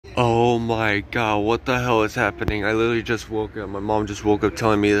Oh my god, what the hell is happening? I literally just woke up. My mom just woke up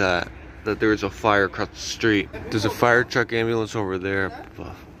telling me that there's a fire across the street. There's a fire truck ambulance over there.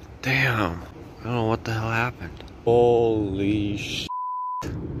 Damn. I don't know what the hell happened. Holy shit.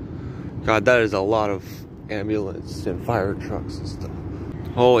 God, that is a lot of ambulance and fire trucks and stuff.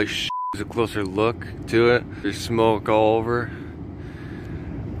 Holy shit. There's a closer look to it. There's smoke all over.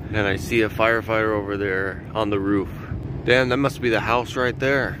 And I see a firefighter over there on the roof. Damn, that must be the house right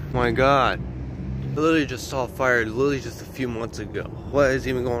there. My god. I literally just saw a fire literally just a few months ago. What is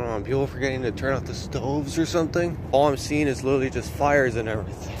even going on? People forgetting to turn off the stoves or something? All I'm seeing is literally just fires and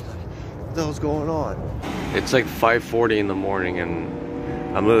everything. What the hell's going on? It's like 5:40 in the morning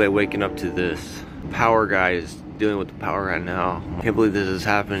and I'm literally waking up to this. Power guy is dealing with the power right now. I can't believe this is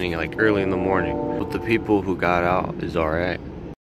happening like early in the morning. But the people who got out is alright.